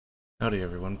Howdy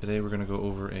everyone, today we're going to go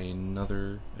over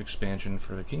another expansion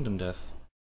for the Kingdom Death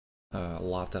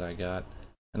lot that I got.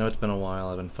 I know it's been a while,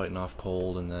 I've been fighting off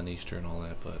cold and then Easter and all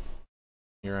that, but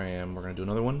here I am, we're going to do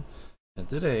another one. And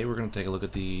today we're going to take a look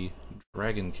at the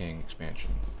Dragon King expansion.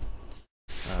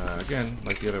 Again,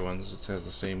 like the other ones, it has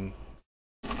the same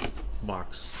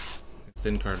box,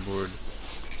 thin cardboard,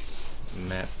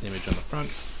 matte image on the front.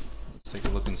 Let's take a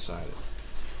look inside it.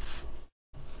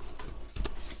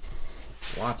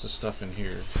 Lots of stuff in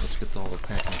here. Let's get all the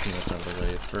packing peanuts out of the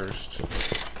way first.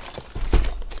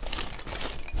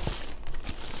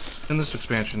 In this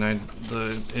expansion,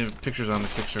 the pictures on the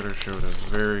Kickstarter showed a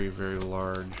very, very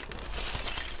large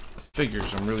figure,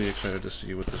 so I'm really excited to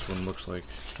see what this one looks like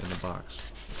in the box.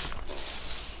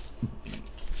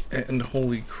 And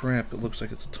holy crap, it looks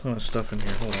like it's a ton of stuff in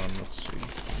here. Hold on, let's see.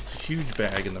 It's a huge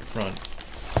bag in the front.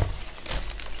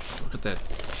 Look at that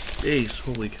base,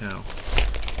 holy cow.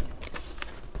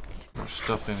 More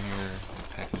stuff in here,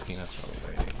 packing peanuts all the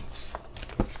way.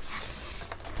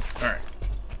 Alright.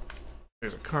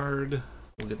 There's a card.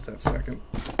 We'll get to that second.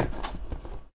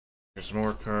 There's some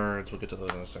more cards. We'll get to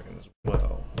those in a second as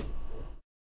well.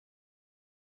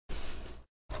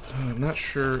 I'm not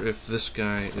sure if this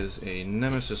guy is a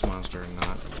nemesis monster or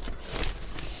not,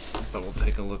 but we'll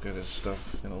take a look at his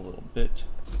stuff in a little bit.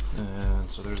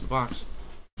 And so there's the box.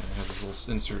 And it has this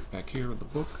little insert back here with the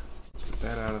book. Let's get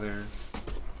that out of there.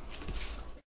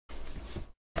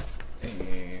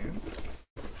 And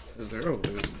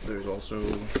there's also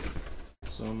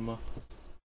some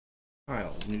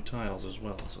tiles, new tiles as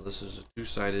well. So this is a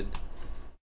two-sided.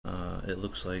 It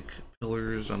looks like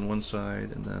pillars on one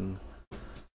side and then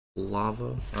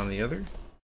lava on the other,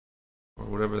 or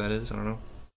whatever that is. I don't know.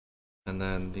 And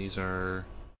then these are,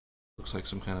 looks like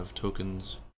some kind of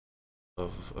tokens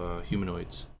of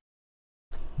humanoids.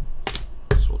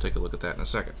 So we'll take a look at that in a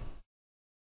second.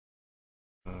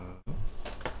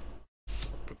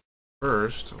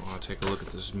 First, I want to take a look at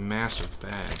this massive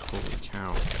bag. Holy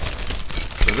cow.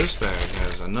 So this bag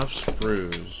has enough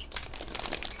screws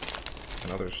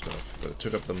and other stuff that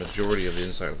took up the majority of the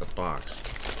inside of the box.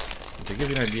 And to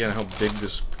give you an idea on how big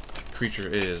this creature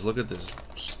is, look at this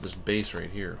base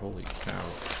right here. Holy cow.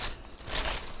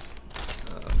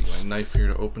 I'll use my knife here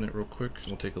to open it real quick.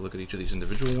 We'll take a look at each of these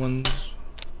individual ones.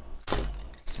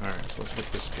 Alright, so let's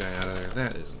get this guy out of there.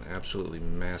 That is an absolutely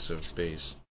massive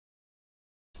base.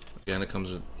 Again, it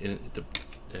comes with, it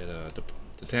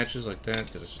detaches like that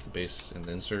because it's just the base and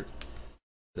the insert.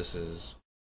 This is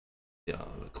the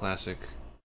classic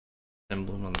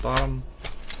emblem on the bottom.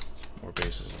 More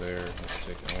bases there. Let's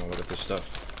take a look at this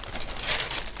stuff.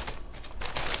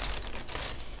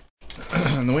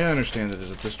 And the way I understand it is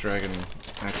that this dragon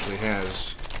actually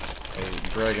has a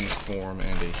dragon form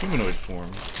and a humanoid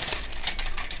form.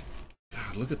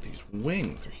 God, look at these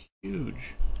wings. They're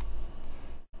huge.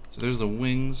 So there's the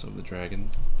wings of the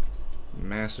dragon.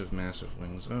 Massive, massive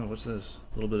wings. Oh, what's this?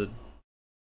 A little bit of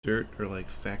dirt or like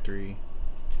factory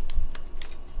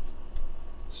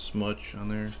smudge on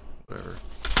there. Whatever.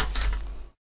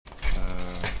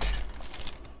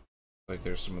 Like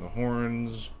there's some of the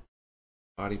horns,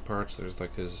 body parts. There's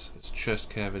like his chest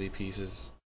cavity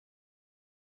pieces.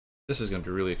 This is going to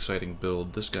be a really exciting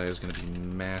build. This guy is going to be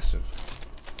massive.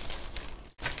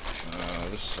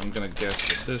 I'm gonna guess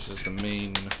that this is the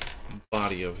main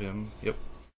body of him. Yep.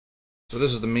 So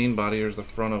this is the main body. Here's the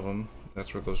front of him.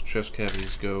 That's where those chest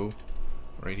cavities go.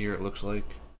 Right here, it looks like.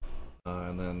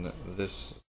 And then this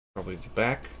is probably the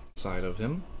back side of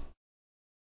him.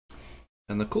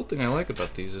 And the cool thing I like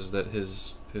about these is that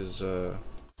his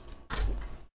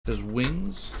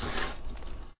wings.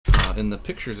 In the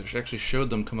pictures, it actually showed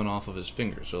them coming off of his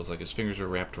fingers. So it's like his fingers are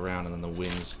wrapped around, and then the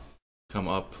wings come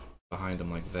up behind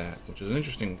him like that, which is an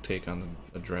interesting take on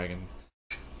a dragon.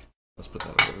 Let's put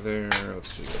that over there.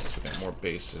 Let's see, let's look at more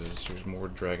bases. There's more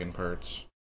dragon parts.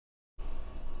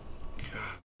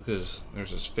 God, because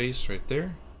there's his face right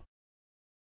there.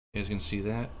 You guys can see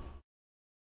that.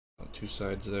 Two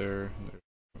sides there. There's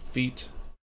feet.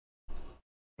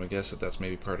 I guess that's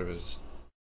maybe part of his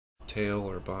tail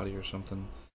or body or something.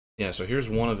 Yeah, so here's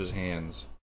one of his hands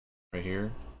right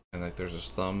here, and like there's his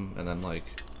thumb, and then like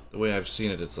the way I've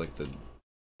seen it, it's like the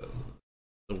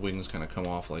wings kind of come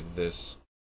off like this,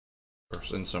 or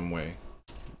in some way.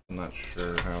 I'm not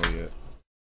sure how yet.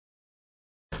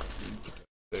 Put that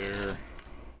there.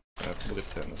 We'll get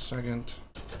to that in a second.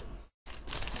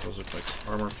 Those look like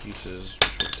armor pieces,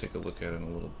 which we'll take a look at in a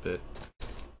little bit.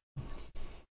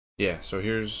 Yeah, so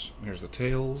here's the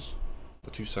tails,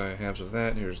 the two side halves of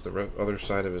that. Here's the other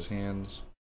side of his hands.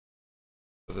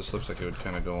 So this looks like it would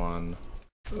kind of go on.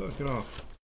 Oh, get off.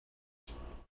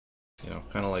 You know,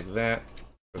 kind of like that.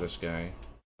 for this guy.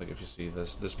 Like if you see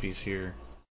this piece here,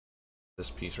 this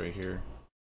piece right here,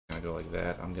 kind of go like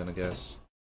that, I'm gonna guess.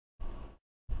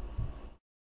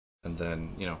 And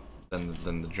then, you know,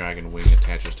 then the dragon wing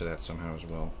attaches to that somehow as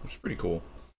well, which is pretty cool.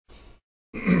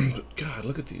 But God,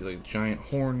 look at the like giant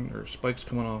horn or spikes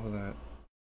coming off of that.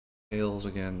 Tails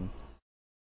again.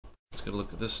 Let's get a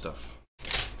look at this stuff.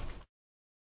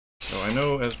 So I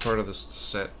know as part of this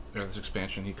set, or this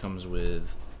expansion, he comes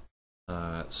with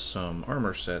some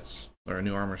armor sets, or a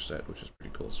new armor set, which is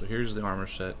pretty cool. So here's the armor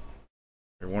set,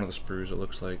 or one of the sprues it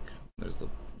looks like. There's the,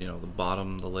 you know, the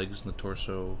bottom, the legs and the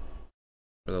torso,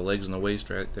 or the legs and the waist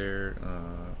right there,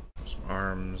 some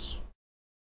arms.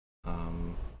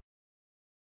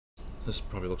 This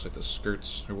probably looks like the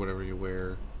skirts or whatever you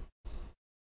wear.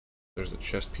 There's the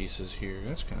chest pieces here.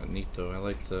 That's kind of neat though. I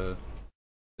like the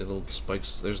little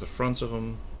spikes. There's the fronts of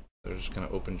them. They're just kind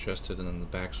of open chested, and then the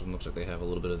backs of them looks like they have a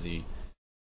little bit of the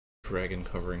dragon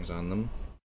coverings on them.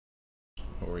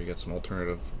 Or you got some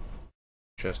alternative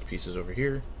chest pieces over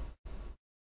here.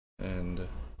 And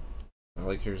I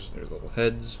like there's little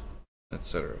heads,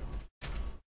 etc.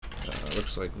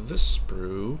 Looks like this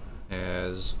sprue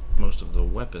has most of the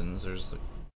weapons. There's one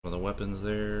of the weapons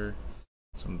there.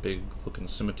 Some big looking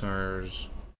scimitars.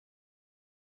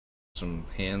 Some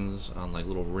hands on like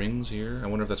little rings here. I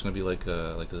wonder if that's gonna be like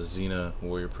the Xena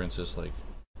warrior princess like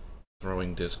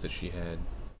throwing disc that she had.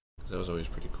 'Cause that was always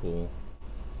pretty cool.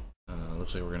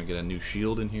 Looks like we're gonna get a new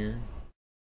shield in here.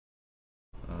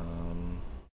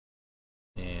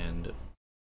 And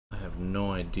I have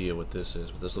no idea what this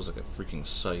is, but this looks like a freaking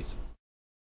scythe.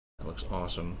 That looks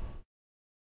awesome.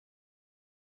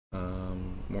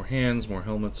 More hands, more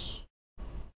helmets,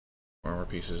 armor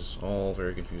pieces, all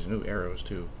very confusing. Ooh, arrows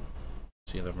too.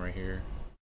 See them right here.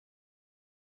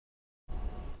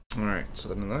 Alright, so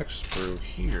then the next sprue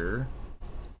here,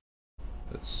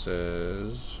 it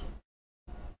says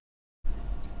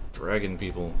Dragon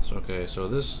People. So, okay, so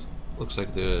this looks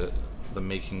like the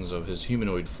makings of his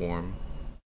humanoid form,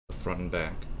 the front and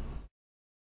back.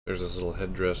 There's this little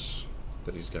headdress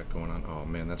that he's got going on. Oh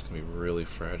man, that's gonna be really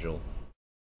fragile.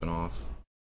 Off.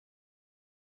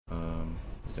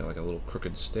 He's got like a little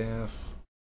crooked staff.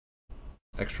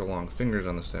 Extra long fingers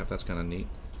on the staff. That's kind of neat.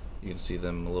 You can see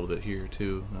them a little bit here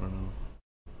too. I don't know.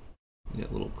 You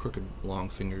got little crooked long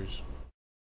fingers.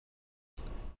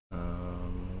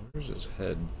 Where's his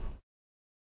head?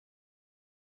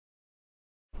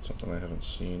 Something I haven't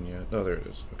seen yet. Oh, there it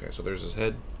is. Okay, so there's his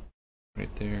head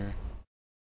right there.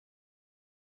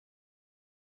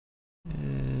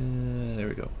 There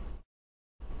we go.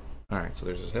 Alright, so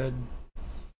there's his head.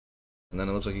 And then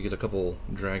it looks like he gets a couple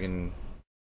dragon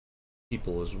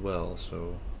people as well,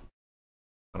 so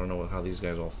I don't know how these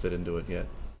guys all fit into it yet.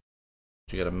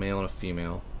 But you got a male and a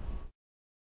female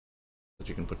that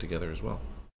you can put together as well.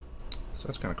 So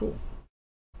that's kind of cool.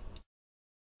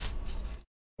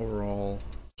 Overall,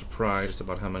 surprised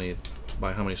about how many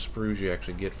sprues you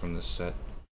actually get from this set.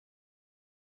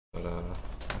 But I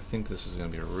think this is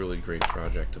going to be a really great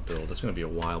project to build. It's going to be a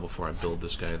while before I build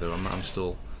this guy, though. I'm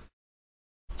still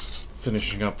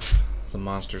finishing up the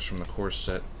monsters from the core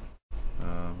set.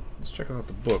 Let's check out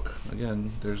the book.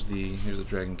 Again, here's the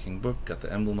Dragon King book. Got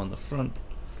the emblem on the front.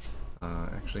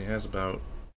 Actually has about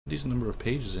a decent number of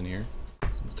pages in here.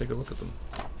 Let's take a look at them.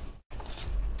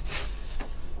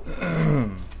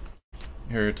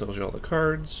 Here it tells you all the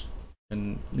cards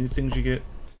and new things you get.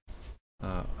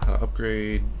 How to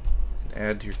upgrade and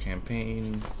add to your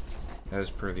campaign as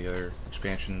per the other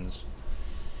expansions.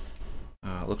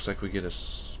 Looks like we get a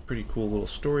pretty cool little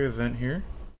story event here.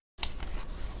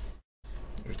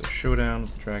 There's the showdown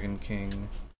with the Dragon King.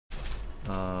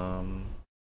 Oh,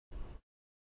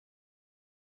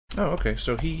 okay,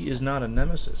 so he is not a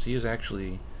nemesis. He is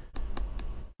actually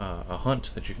a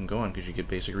hunt that you can go on because you get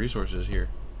basic resources here.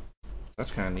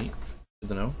 That's kind of neat. Good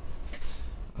to know.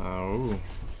 Ooh.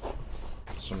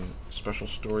 Some special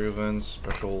story events,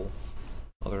 special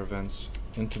other events.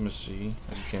 Intimacy,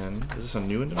 again. Is this a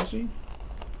new intimacy?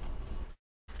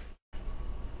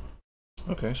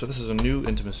 Okay, so this is a new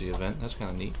intimacy event. That's kind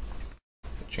of neat.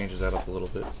 It changes that up a little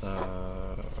bit.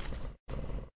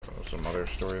 Some other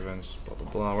story events, blah blah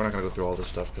blah. We're not gonna go through all this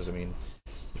stuff because I mean,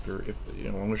 if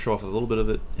I'm gonna show off a little bit of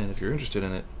it, and if you're interested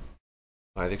in it,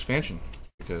 buy the expansion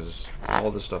because all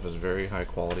this stuff is very high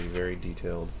quality, very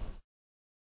detailed,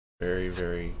 very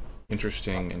very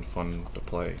interesting and fun to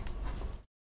play.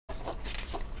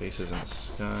 Faces in the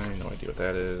sky. No idea what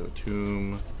that is. The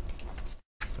tomb.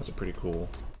 That's a pretty cool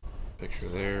picture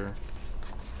there.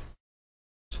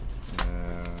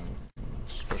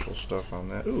 Special stuff on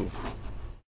that. Ooh.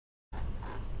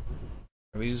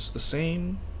 Are these the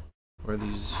same? Or are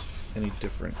these any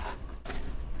different.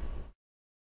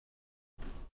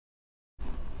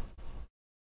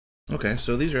 Okay,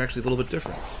 so these are actually a little bit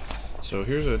different. So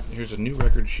here's a new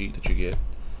record sheet that you get.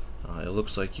 It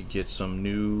looks like you get some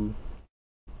new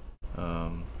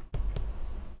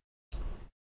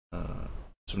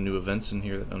events in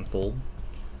here that unfold,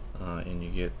 and you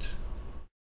get,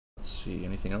 let's see,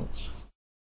 anything else?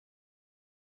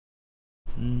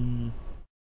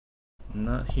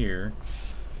 Not here,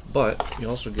 but you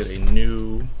also get a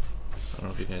new, I don't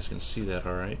know if you guys can see that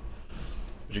alright,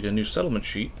 but you get a new settlement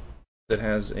sheet that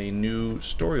has a new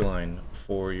storyline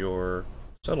for your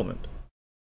settlement.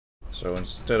 So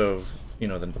instead of,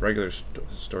 the regular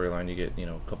storyline, you get,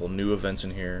 a couple new events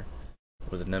in here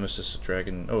with a Nemesis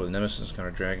Dragon. Oh, the Nemesis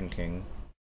encounter Dragon King.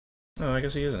 Oh, I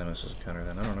guess he is a Nemesis encounter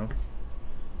then. I don't know.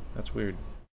 That's weird.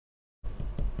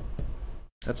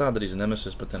 That's odd that he's a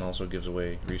Nemesis, but then also gives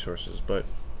away resources. But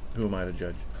who am I to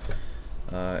judge?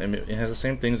 And it has the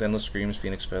same things: Endless Screams,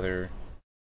 Phoenix Feather,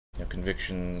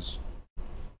 Convictions.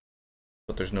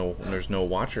 But there's no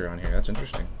Watcher on here. That's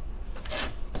interesting.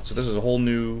 So this is a whole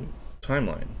new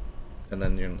timeline, and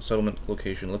then the settlement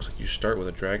location looks like you start with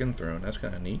a dragon throne. That's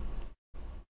kind of neat,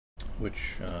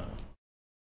 which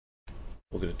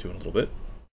we'll get into in a little bit.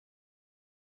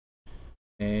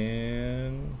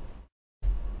 And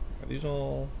these are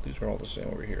all the same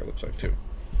over here, it looks like, too.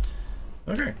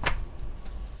 Okay,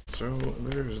 so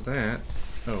there's that.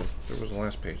 Oh, there was a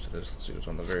last page to this. Let's see what's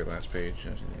on the very last page.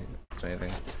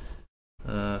 Anything?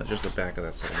 Just the back of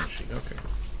that settlement sheet. Okay.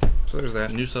 So there's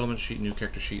that. New settlement sheet, new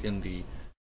character sheet in the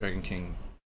Dragon King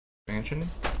expansion.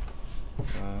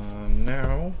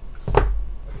 Now,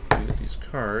 we get these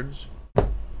cards. It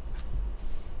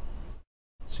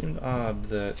seemed odd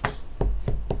that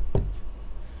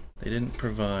they didn't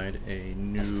provide a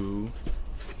new...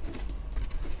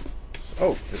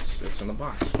 Oh, it's in the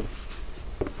box.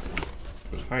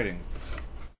 It was hiding.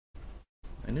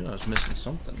 I knew I was missing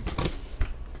something.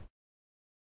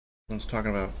 One's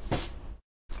talking about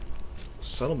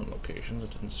settlement locations. I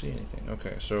didn't see anything.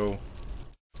 Okay, so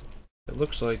it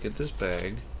looks like in this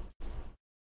bag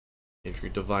you have your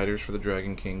dividers for the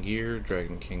Dragon King gear,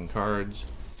 Dragon King cards,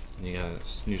 and you got a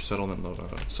new settlement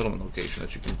location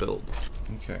that you can build.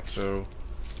 Okay, so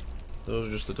those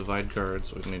are just the divide cards,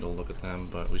 so we don't need to look at them,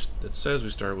 but it says we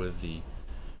start with the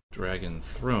Dragon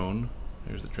Throne.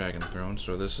 Here's the Dragon Throne.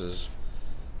 So this is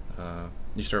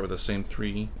you start with the same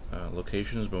three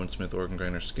locations: Bonesmith, Organ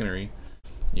Grinder, Skinnery.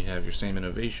 You have your same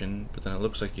innovation, but then it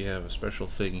looks like you have a special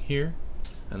thing here,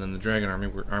 and then the Dragon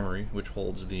Armory, which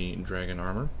holds the Dragon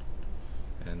Armor,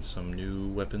 and some new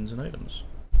weapons and items,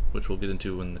 which we'll get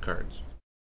into in the cards.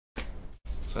 So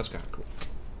that's kind of cool.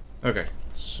 Okay,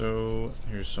 so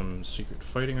here's some secret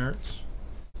fighting arts.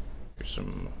 Here's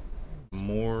some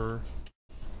more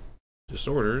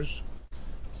disorders,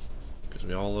 because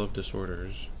we all love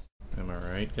disorders. Am I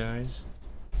right, guys?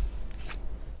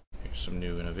 Here's some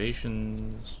new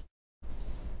innovations.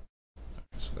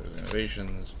 So there's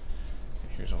innovations.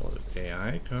 Here's all of the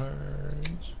AI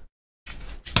cards.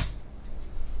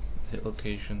 Hit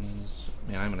locations.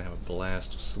 Man, I'm gonna have a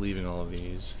blast sleeving all of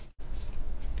these.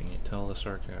 Can you tell the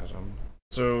sarcasm?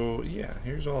 So yeah,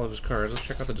 here's all of his cards. Let's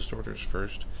check out the disorders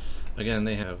first. Again,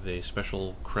 they have a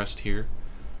special crest here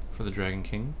for the Dragon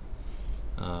King.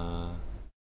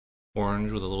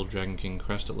 Orange with a little Dragon King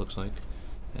crest, it looks like.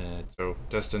 So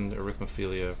destined,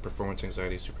 arithmophilia, performance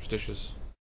anxiety, superstitious.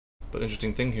 But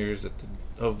interesting thing here is that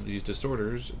of these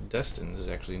disorders, destined is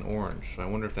actually an orange. So I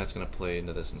wonder if that's going to play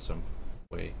into this in some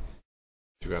way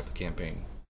throughout the campaign.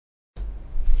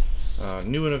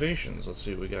 New innovations. Let's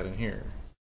see what we got in here.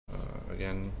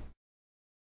 Again,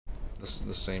 this is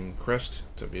the same crest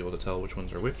to be able to tell which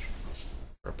ones are which,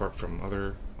 apart from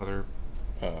other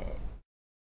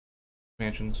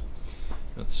expansions.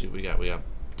 Let's see what we got. We got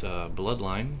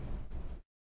Bloodline,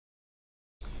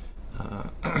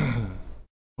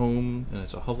 Home, and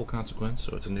it's a Hovel consequence,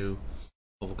 so it's a new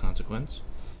Hovel consequence.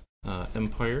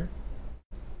 Empire.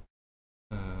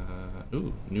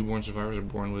 Newborn survivors are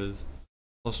born with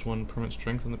 +1 permanent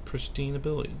strength and the pristine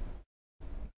ability.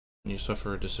 When you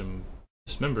suffer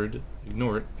dismembered,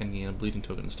 ignore it and gain a bleeding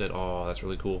token instead. Oh, that's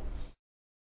really cool.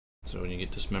 So when you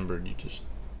get dismembered, you just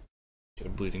get a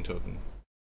bleeding token.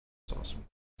 That's awesome.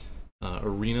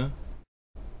 Arena,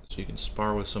 so you can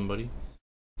spar with somebody.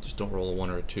 Just don't roll a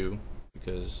 1 or a 2,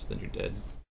 because then you're dead,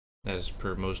 as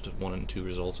per most of 1 and 2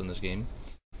 results in this game.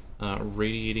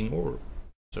 Radiating orb,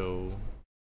 so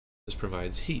this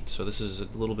provides heat. So this is a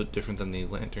little bit different than the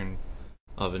lantern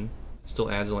oven. It still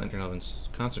adds the lantern oven's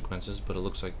consequences, but it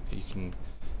looks like you can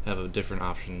have a different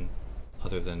option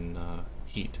other than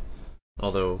heat.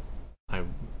 Although I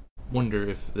wonder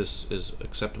if this is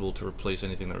acceptable to replace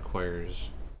anything that requires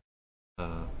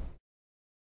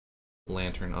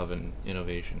lantern oven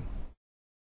innovation,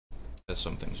 as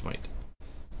some things might.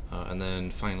 And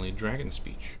then finally, dragon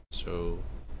speech. So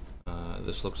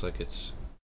this looks like it's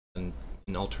an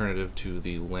alternative to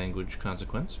the language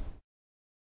consequence.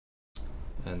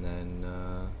 And then,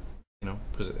 you know,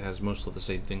 because it has most of the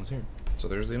same things here. So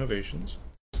there's the innovations.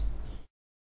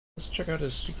 Let's check out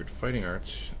his secret fighting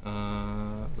arts.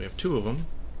 We have two of them.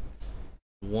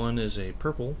 One is a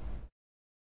purple,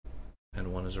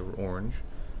 and one is a orange.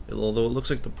 Although it looks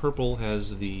like the purple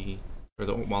has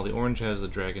while the orange has the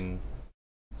dragon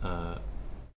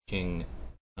king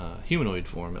humanoid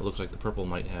form, it looks like the purple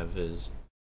might have his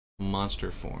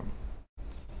monster form.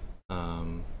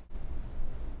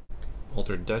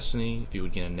 Altered Destiny, if you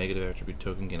would gain a negative attribute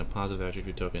token, gain a positive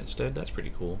attribute token instead. That's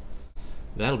pretty cool.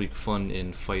 That'll be fun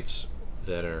in fights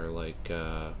that are like,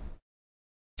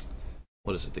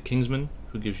 what is it, the Kingsman,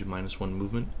 who gives you -1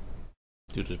 movement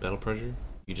due to his battle pressure.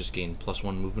 You just gain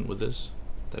 +1 movement with this.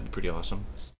 That'd be pretty awesome.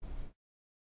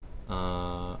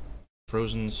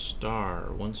 Frozen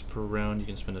Star. Once per round, you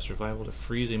can spend a survival to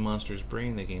freeze a monster's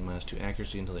brain. They gain -2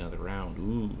 accuracy until the end of the round.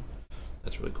 Ooh,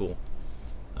 that's really cool.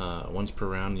 Once per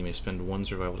round, you may spend 1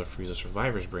 survival to freeze a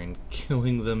survivor's brain,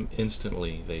 killing them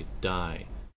instantly. They die.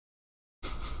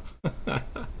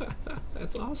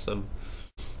 That's awesome.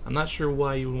 I'm not sure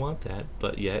why you would want that,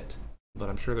 but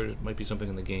I'm sure there might be something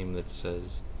in the game that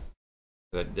says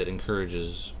that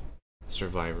encourages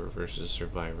survivor versus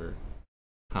survivor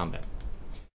combat.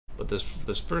 But this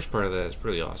first part of that is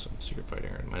really awesome. Secret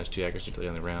fighting art, -2 accuracy till the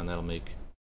end of the round. That'll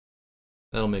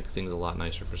make things a lot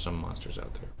nicer for some monsters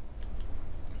out there.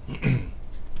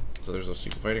 So there's those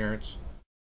secret fighting arts.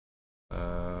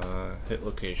 Hit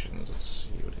locations. Let's see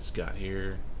what he's got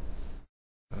here.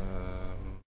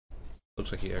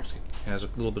 Looks like he actually has a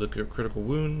little bit of critical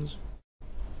wounds.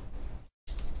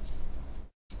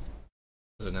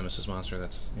 As a nemesis monster,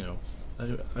 that's, you know,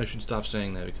 I should stop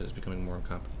saying that because it's becoming more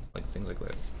incompetent. Like things like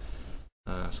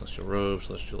that. Celestial robe,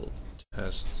 celestial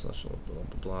test, celestial blah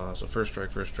blah blah. So first strike,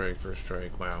 first strike, first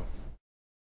strike. Wow.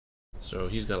 So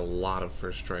he's got a lot of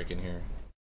first strike in here.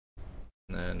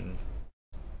 And then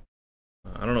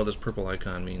I don't know what this purple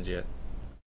icon means yet.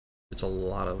 It's a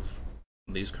lot of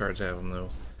these cards have them though.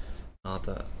 I'll have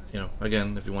to, you know,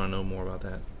 again, if you want to know more about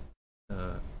that,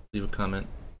 leave a comment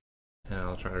and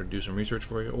I'll try to do some research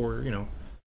for you, or, you know,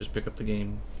 just pick up the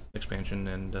game expansion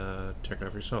and check it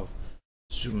out for yourself.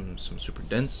 Some super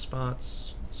dense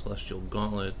spots, celestial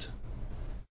gauntlet,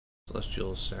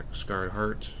 celestial scarred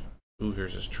heart. Ooh,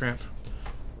 here's his trap.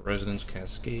 Resonance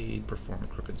Cascade, perform a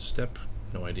crooked step.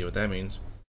 No idea what that means.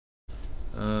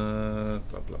 Blah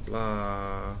blah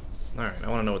blah. Alright, I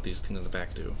want to know what these things in the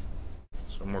back do.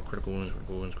 So more critical wounds,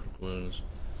 critical wounds, critical wounds.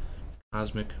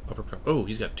 Cosmic uppercut. Oh,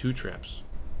 he's got 2 traps.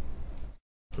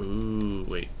 Ooh,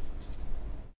 wait.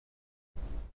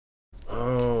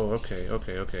 Oh,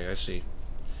 okay, I see.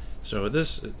 So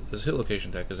this hit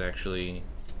location deck is actually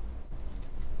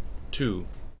 2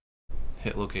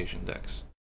 hit location decks.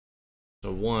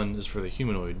 So one is for the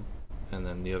humanoid, and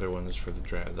then the other one is for the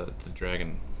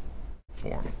dragon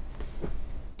form.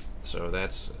 So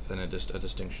that's a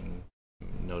distinction.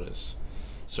 Notice.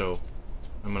 So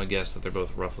I'm gonna guess that they're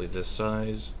both roughly this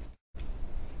size.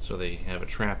 So they have a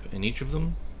trap in each of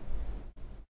them,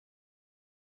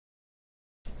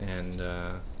 and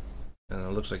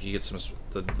it looks like he gets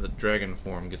the dragon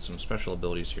form gets some special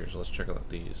abilities here. So let's check out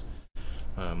these.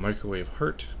 Microwave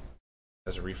Heart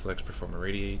has a reflex, perform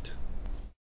irradiate,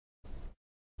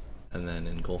 and then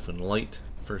Engulfing Light,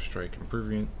 first strike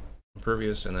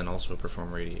impervious, and then also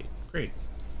perform radiate. Great,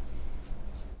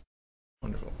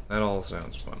 wonderful. That all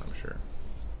sounds fun, I'm sure.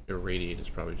 Irradiate is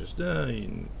probably just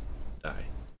you die,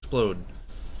 explode,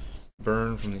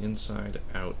 burn from the inside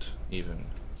out. Even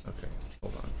okay.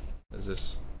 Hold on. Is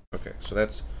this okay? So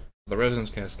that's the Resonance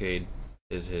Cascade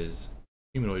is his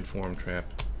humanoid form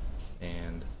trap,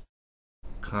 and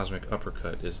Cosmic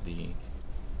Uppercut is the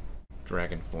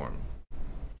dragon form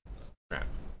trap.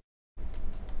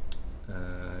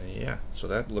 Yeah, so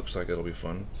that looks like it'll be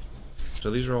fun. So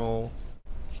these are all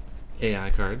AI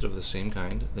cards of the same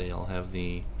kind. They all have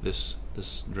this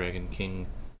Dragon King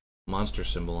monster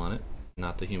symbol on it,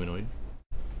 not the humanoid.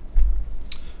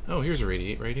 Oh, here's a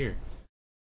Radiate right here.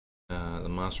 The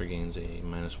monster gains a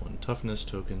 -1 toughness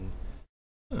token.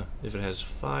 If it has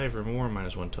 5 or more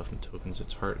 -1 toughness tokens,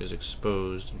 its heart is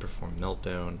exposed and perform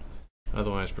meltdown.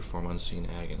 Otherwise, perform unseen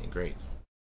agony. Great.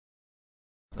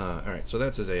 Alright, so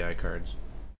that's his AI cards.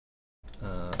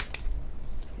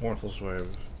 Mournful Swipe,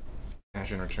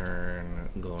 Passion Return,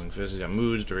 Glowing Fist. He's got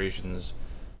moods, durations,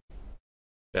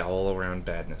 all around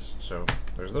badness. So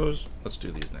there's those. Let's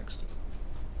do these next.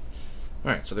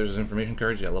 Alright, so there's his information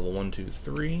cards. You got level 1, 2,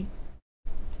 3.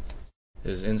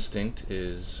 His instinct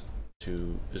is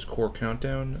his core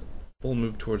countdown, full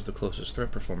move towards the closest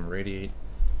threat, perform a radiate,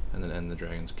 and then end the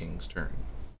Dragon King's turn.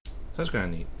 So that's kind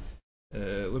of neat.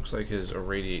 It looks like his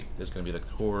irradiate is going to be the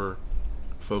core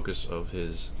focus of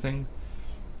his thing,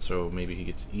 so maybe he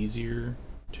gets easier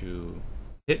to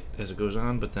hit as it goes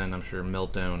on, but then I'm sure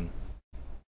meltdown,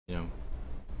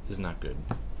 is not good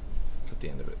at the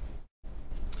end of it.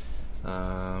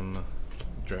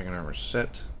 Dragon armor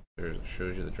set. There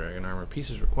shows you the dragon armor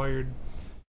pieces required.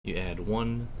 You add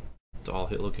 1 to all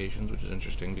hit locations, which is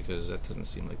interesting because that doesn't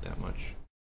seem like that much.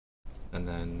 And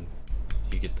then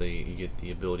you get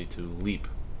the ability to leap.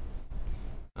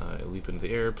 Leap into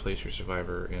the air, place your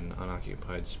survivor in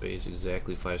unoccupied space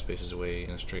exactly 5 spaces away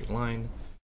in a straight line,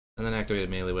 and then activate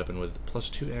a melee weapon with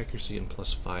 +2 accuracy and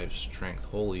 +5 strength.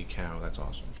 Holy cow, that's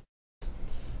awesome.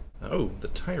 Oh, the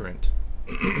Tyrant.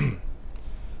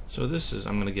 So this is,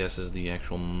 I'm going to guess, is the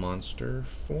actual monster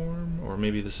form, or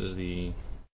maybe this is the...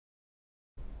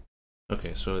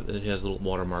 Okay, so it has little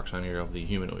watermarks on here of the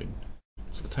humanoid.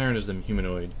 So the Tyrant is the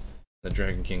humanoid, the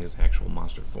Dragon King is the actual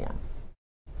monster form.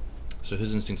 So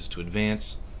his instinct is to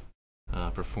advance,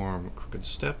 perform Crooked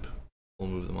Step, will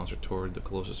move the monster toward the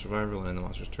closest survivor and end the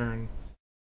monster's turn.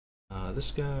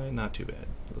 This guy, not too bad,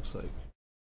 it looks like.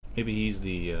 Maybe he's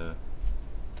the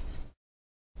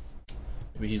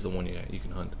one you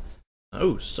can hunt.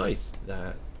 Oh, Scythe.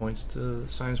 That points to,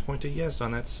 signs point to yes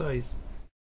on that Scythe.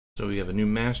 So we have a new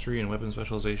mastery and weapon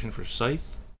specialization for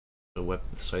Scythe. So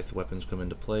Scythe weapons come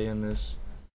into play in this.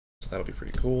 So that'll be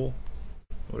pretty cool.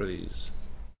 What are these?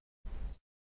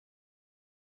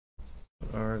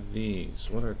 What are these?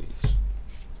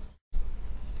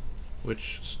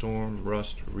 Witch, Storm,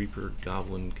 Rust, Reaper,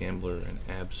 Goblin, Gambler, and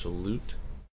Absolute.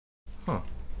 Huh.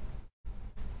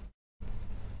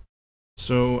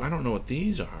 So, I don't know what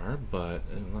these are, but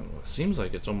it seems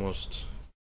like it's almost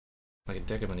like a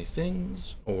deck of many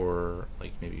things, or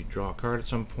like maybe you draw a card at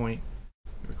some point,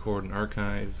 record an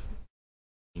archive,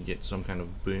 you get some kind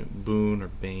of boon or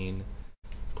bane.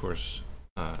 Of course,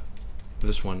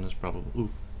 this one is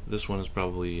probably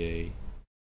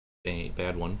a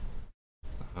bad one.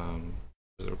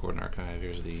 There's the record an archive.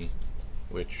 Here's the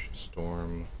Witch,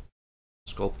 Storm,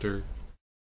 Sculptor,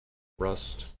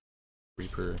 Rust,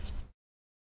 Reaper,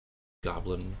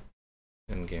 Goblin,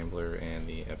 and Gambler, and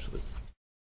the Absolute.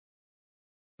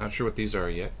 Not sure what these are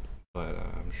yet, but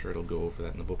I'm sure it'll go over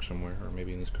that in the book somewhere, or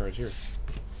maybe in these cards here.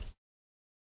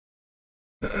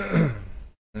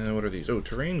 What are these? Oh,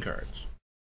 terrain cards.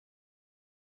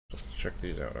 Let's check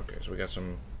these out. Okay, so we got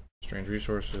some strange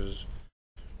resources,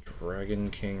 Dragon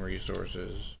King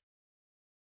resources,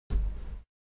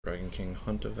 Dragon King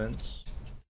hunt events,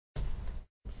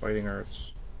 fighting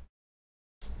arts.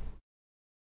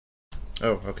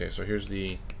 Oh, okay, so here's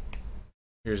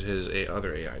his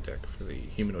other AI deck for the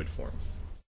humanoid form.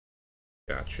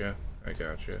 Gotcha, I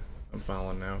gotcha. I'm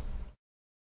following now.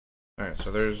 Alright, so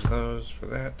there's those for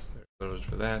that, there's those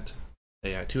for that.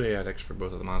 Two AI decks for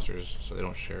both of the monsters, so they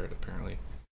don't share it apparently.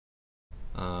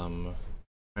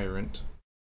 Tyrant,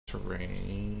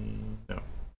 terrain, no.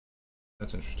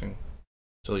 That's interesting.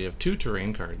 So you have 2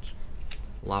 terrain cards,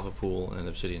 Lava Pool and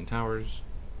Obsidian Towers.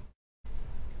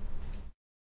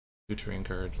 2 terrain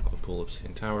cards, Lava Pool,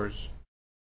 Obsidian Towers.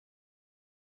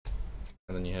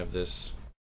 And then you have this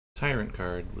Tyrant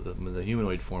card with a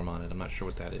humanoid form on it. I'm not sure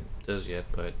what that does yet,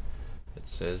 but it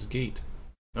says Gate.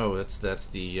 Oh, that's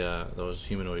the those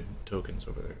humanoid tokens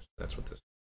over there. So that's what this.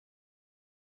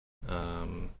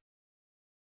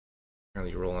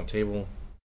 Apparently you roll on a table,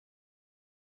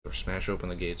 or smash open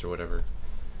the gates or whatever,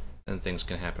 and things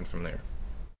can happen from there.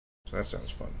 So that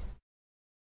sounds fun.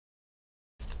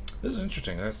 This is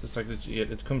interesting.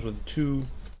 It comes with 2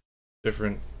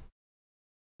 different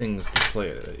things to play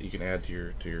it that you can add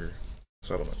to your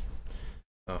settlement.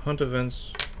 Hunt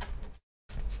events.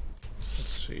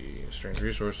 Let's see. Strange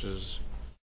resources,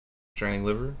 Shining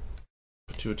Liver,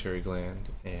 Pituitary Gland,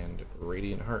 and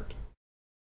Radiant Heart.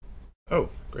 Oh,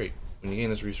 great. When you gain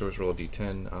this resource, roll a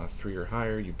d10. On a 3 or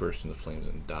higher, you burst into flames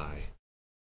and die.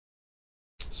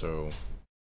 So,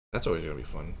 that's always going to be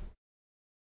fun.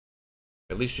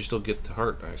 At least you still get the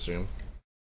heart, I assume.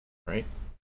 Right?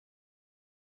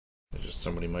 It's just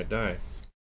somebody might die.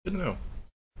 Good to know.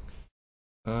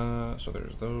 So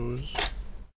there's those.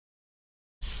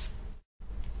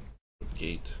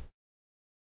 Gate.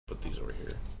 Put these over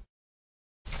here.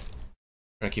 Trying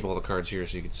to keep all the cards here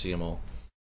so you can see them all.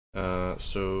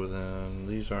 So then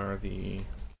these are the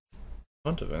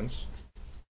hunt events.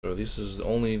 So this is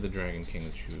only the Dragon King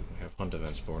that you have hunt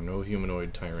events for. No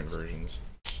humanoid tyrant versions.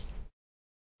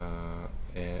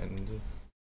 And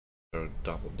so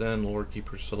Doppel Den, Lord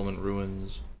Keeper, Settlement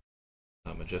Ruins,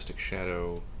 Majestic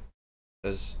Shadow,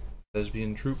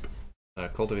 Thespian Troop,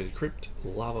 Cultivated Crypt,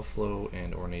 Lava Flow,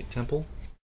 and Ornate Temple.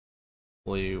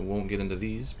 We won't get into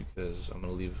these because I'm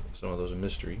going to leave some of those a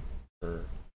mystery for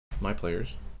my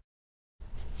players.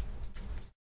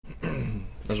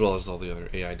 As well as all the other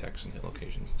AI decks and hit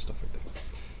locations and stuff like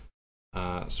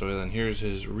that. So then here's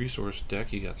his resource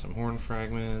deck. You got some Horn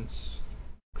Fragments,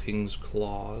 King's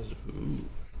Claws, ooh,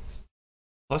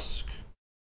 Husk,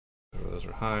 those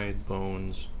are hide,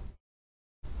 bones,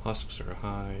 husks are a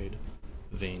hide,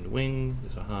 Veined Wing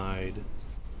is a hide,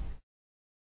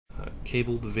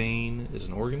 Cabled Vein is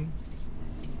an organ,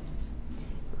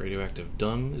 Radioactive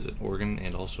Dung is an organ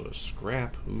and also a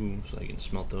scrap, ooh, so I can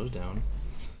smelt those down,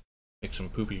 make some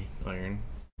poopy iron,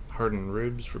 Hardened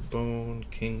Ribs for bone,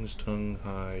 King's Tongue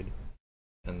hide,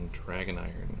 and Dragon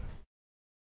Iron.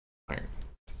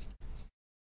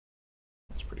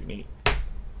 That's pretty neat.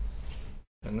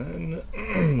 And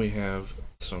then we have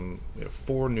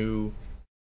 4 new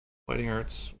fighting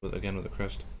arts with a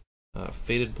crest.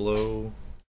 Fated Blow,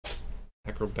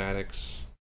 Acrobatics,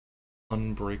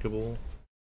 Unbreakable,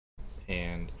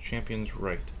 and Champion's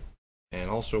Right. And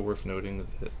also worth noting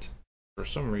that for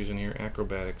some reason here,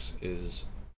 Acrobatics is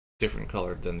different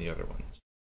colored than the other ones.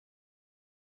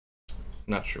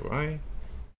 Not sure why.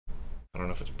 I don't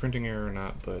know if it's a printing error or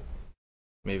not, but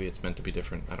maybe it's meant to be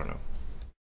different. I don't know.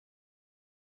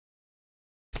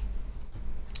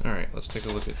 Alright, let's take a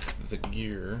look at the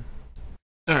gear.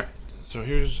 Alright, so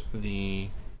here's the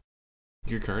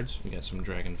gear cards. We got some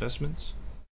Dragon Vestments.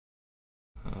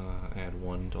 Add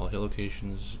 1 to all hit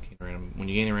locations. When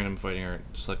you gain a random fighting art,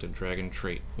 select a Dragon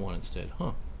trait 1 instead.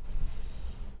 Huh.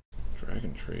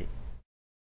 Dragon trait.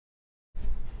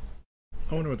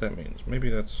 I wonder what that means.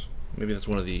 Maybe that's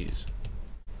one of these.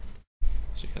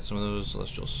 So you got some of those.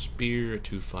 Celestial Spear,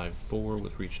 2/5/4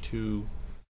 with reach 2.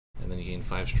 And then you gain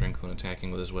 5 strength when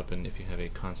attacking with this weapon if you have a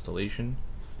constellation.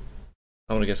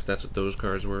 I want to guess that's what those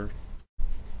cards were.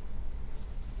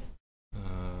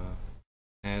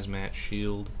 Hazmat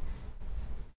Shield,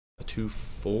 a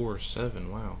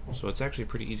 2/4/7. Wow. So it's actually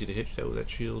pretty easy to hit that with that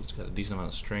shield. It's got a decent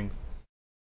amount of strength.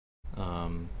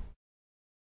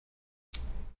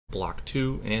 Block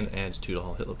 2 and adds 2 to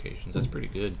all hit locations. That's pretty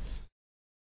good.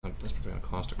 That's probably going to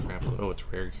cost a crap load. Oh, it's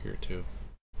rare gear too.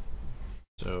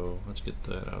 So let's get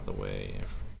that out of the way. I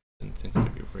didn't think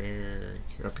that'd be rare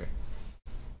gear. Okay.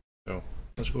 So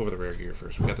let's go over the rare gear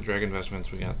first. We got the Dragon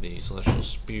Vestments, we got the Celestial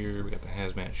Spear, we got the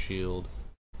Hazmat Shield.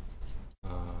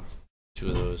 2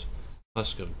 of those.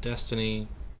 Husk of Destiny.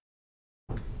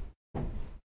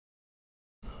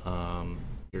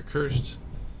 You're cursed.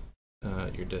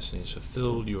 Your destiny is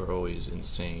fulfilled. You are always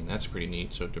insane. That's pretty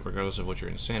neat. So regardless of what your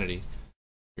insanity,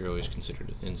 you're always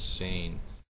considered insane.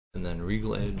 And then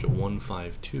Regal Edge,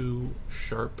 1/5/2,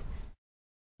 Sharp.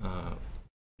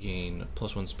 Gain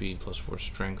 +1 speed, +4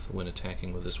 strength when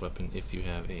attacking with this weapon if you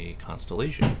have a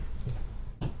constellation.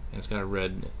 And it's got a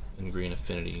red and green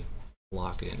affinity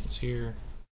lock-ins here.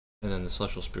 And then the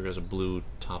Celestial Spear has a blue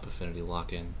top affinity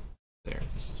lock-in there.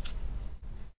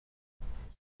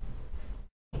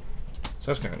 So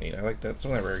that's kind of neat. I like that.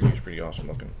 Some of that rare gear is pretty awesome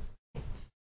looking.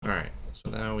 Alright, so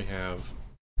now we have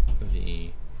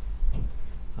the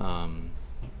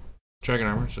Dragon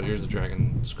Armor. So here's the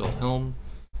Dragon Skull Helm.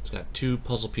 It's got 2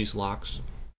 puzzle piece locks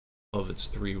of its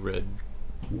 3 red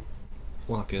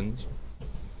lock-ins.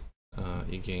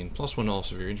 You gain +1 to all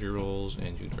severe injury rolls,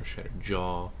 and you ignore Shattered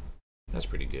Jaw. That's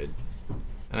pretty good.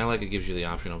 And I like it gives you the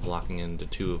option of locking into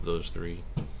 2 of those 3.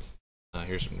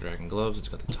 Here's some Dragon Gloves. It's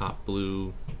got the top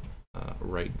blue,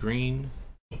 right green.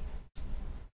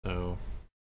 So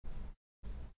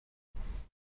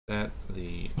that,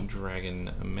 the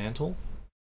Dragon Mantle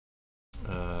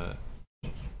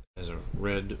has a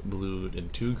red, blue,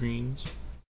 and 2 greens.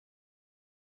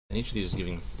 And each of these is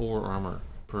giving 4 armor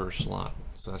per slot,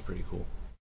 so that's pretty cool.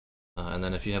 And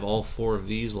then if you have all 4 of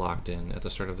these locked in at the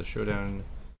start of the showdown,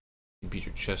 you beat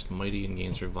your chest mighty and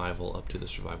gain survival up to the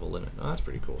survival limit. Oh, that's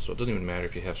pretty cool. So it doesn't even matter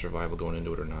if you have survival going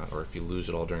into it or not, or if you lose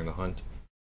it all during the hunt.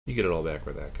 You get it all back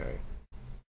with that guy.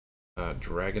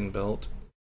 Dragon Belt,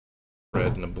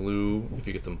 red and a blue. If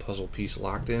you get them puzzle piece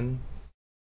locked in,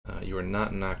 you are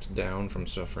not knocked down from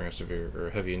suffering a severe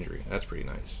or heavy injury. That's pretty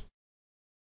nice.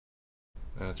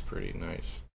 That's pretty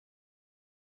nice.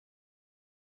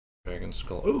 Dragon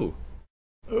Skull. Ooh!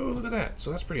 Oh, look at that. So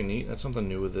that's pretty neat. That's something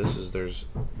new with this, is there's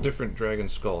different Dragon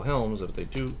Skull helms that they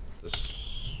do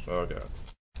this. Oh god.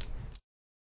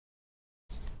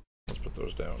 Let's put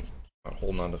those down. Not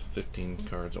holding on to 15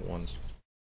 cards at once.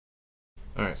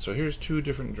 Alright, so here's two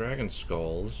different dragon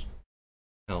skulls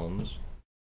helms,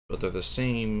 but they're the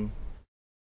same.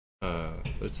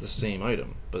 It's the same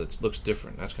item, but it looks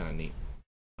different. That's kind of neat.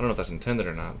 I don't know if that's intended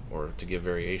or not, or to give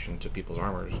variation to people's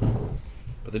armors.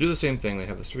 But they do the same thing. They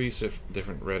have the three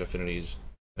different red affinities,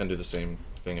 and do the same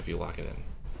thing if you lock it in.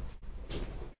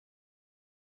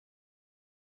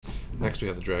 Next we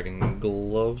have the dragon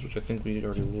gloves, which I think we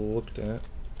already looked at.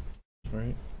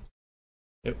 Right?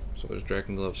 Yep, so there's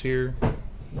dragon gloves here.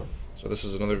 So this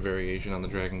is another variation on the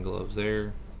dragon gloves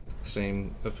there.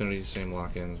 Same affinity, same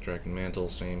lock-ins, dragon mantle,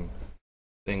 same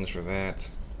things for that.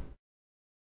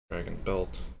 Dragon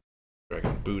belt,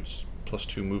 dragon boots,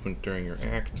 +2 movement during your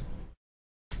act.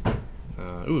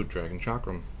 Ooh, dragon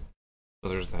chakram. So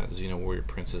there's that Xeno Warrior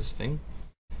Princess thing.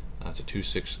 It's a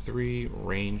 2/6/3,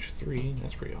 range 3.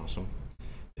 That's pretty awesome.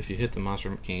 If you hit, the monster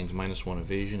gains -1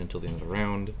 evasion until the end of the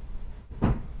round.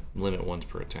 Limit once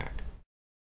per attack.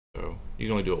 So you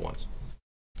can only do it once.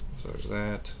 So there's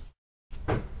that.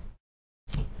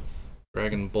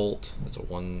 Dragon Bolt, that's a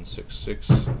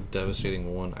 1/6/6,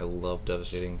 devastating 1. I love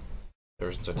devastating.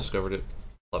 Ever since I discovered it,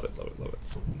 love it, love it, love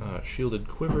it. Shielded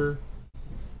Quiver.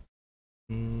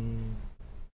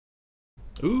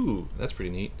 Ooh, that's pretty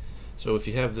neat. So if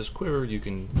you have this quiver, you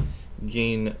can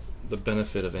gain the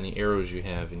benefit of any arrows you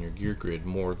have in your gear grid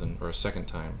more than, or a second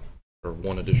time, or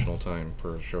one additional time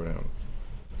per showdown.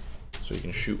 So you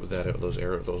can shoot with that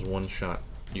those one-shot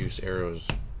use arrows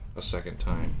a second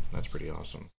time. That's pretty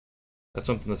awesome. That's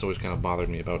something that's always kind of bothered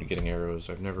me about getting arrows.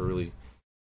 I've never really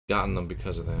gotten them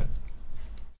because of that.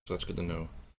 So that's good to know.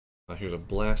 Here's a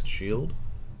Blast Shield.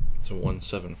 It's a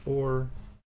 1/7/4.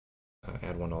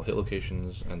 Add 1 to all hit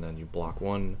locations, and then you block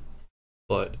 1,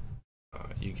 but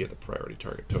you get the priority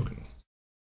target token,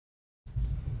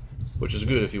 which is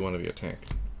good if you want to be a tank.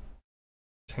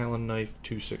 Talon Knife,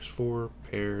 2/6/4,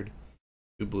 paired,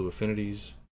 2 blue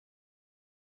affinities.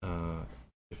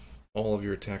 If all of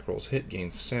your attack rolls hit,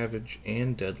 gain Savage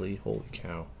and Deadly. Holy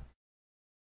cow.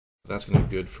 That's going to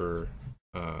be good for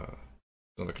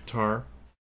another Qatar.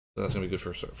 So that's going to be good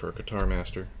for a Qatar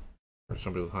Master, or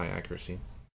somebody with high accuracy.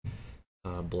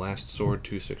 Blast Sword,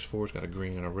 2/6/4. It's got a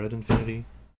green and a red infinity.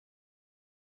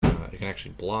 It can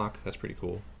actually block. That's pretty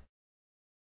cool.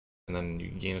 And then you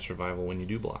gain a survival when you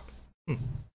do block.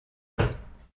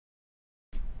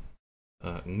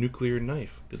 Nuclear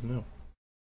Knife. Good to know.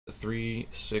 The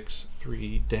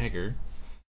 3/6/3 dagger.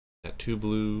 Got 2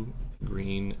 blue,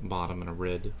 green bottom, and a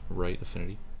red right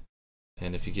affinity.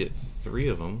 And if you get 3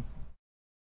 of them,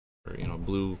 or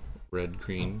blue, red,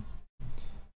 green,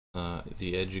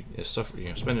 the edge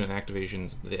spending an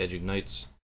activation, the edge ignites.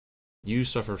 You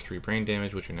suffer 3 brain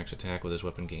damage, which your next attack with this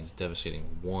weapon gains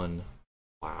devastating 1.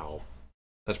 Wow,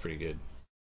 that's pretty good.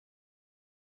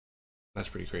 That's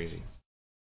pretty crazy.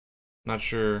 Not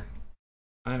sure.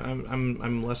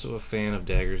 I'm less of a fan of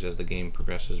daggers as the game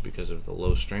progresses because of the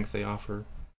low strength they offer,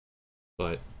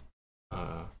 but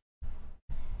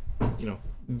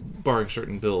barring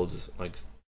certain builds,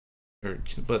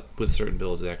 but with certain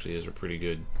builds, it actually is a pretty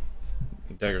good.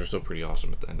 Daggers are still pretty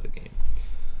awesome at the end of the game.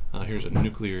 Here's the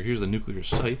nuclear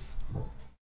scythe.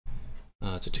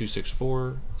 It's a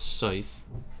 2/6/4 scythe,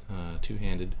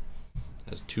 2-handed.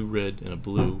 Has 2 red and a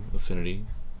blue affinity.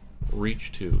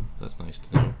 Reach 2. That's nice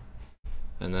to know.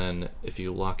 And then if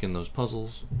you lock in those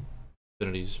puzzles,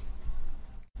 affinities,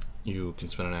 you can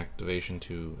spend an activation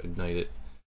to ignite it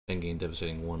and gain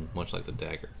devastating 1, much like the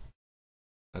dagger.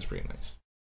 That's pretty nice.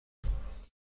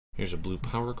 Here's a blue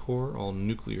power core, all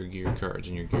nuclear gear cards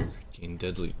in your gear gain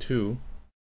deadly 2.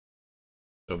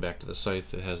 So back to the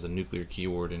scythe, it has the nuclear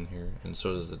keyword in here, and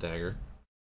so does the dagger.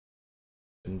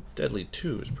 And deadly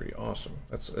 2 is pretty awesome.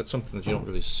 That's something that you don't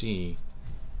really see.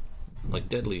 Like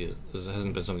deadly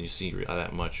hasn't been something you see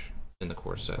that much in the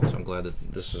core set, so I'm glad that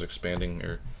this is expanding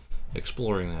or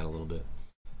exploring that a little bit.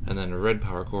 And then a red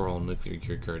power core, all nuclear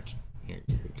gear cards in your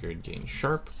gear grid gain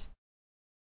sharp,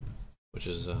 which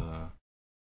is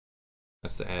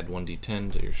that's to add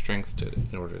 1d10 to your strength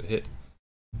in order to hit.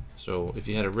 So if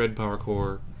you had a red power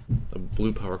core, a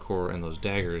blue power core, and those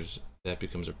daggers, that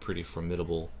becomes a pretty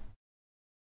formidable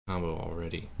combo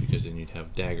already, because then you'd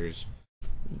have daggers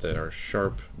that are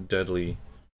sharp, deadly,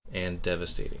 and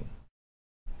devastating.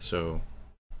 So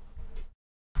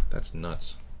that's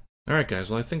nuts. Alright guys,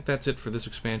 well I think that's it for this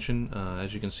expansion.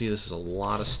 As you can see, this is a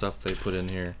lot of stuff they put in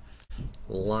here.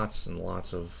 Lots and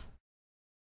lots of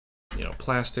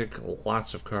plastic,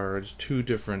 lots of cards, 2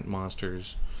 different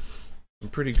monsters.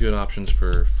 Some pretty good options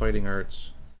for fighting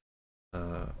arts.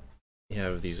 You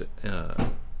have these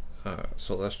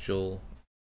celestial,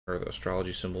 or the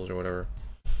astrology symbols or whatever.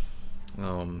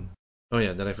 Oh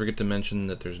yeah, did I forget to mention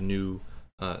that there's new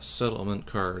settlement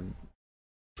card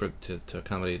to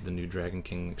accommodate the new Dragon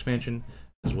King expansion,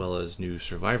 as well as new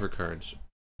Survivor cards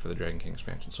for the Dragon King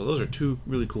expansion. So those are two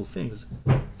really cool things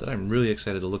that I'm really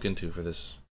excited to look into for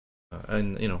this,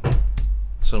 and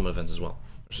settlement events as well,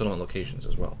 or settlement locations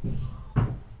as well.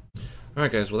 All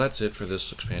right, guys. Well, that's it for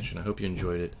this expansion. I hope you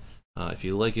enjoyed it. If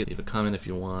you like it, leave a comment if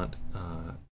you want.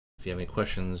 If you have any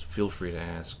questions, feel free to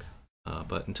ask.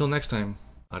 But until next time,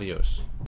 adios.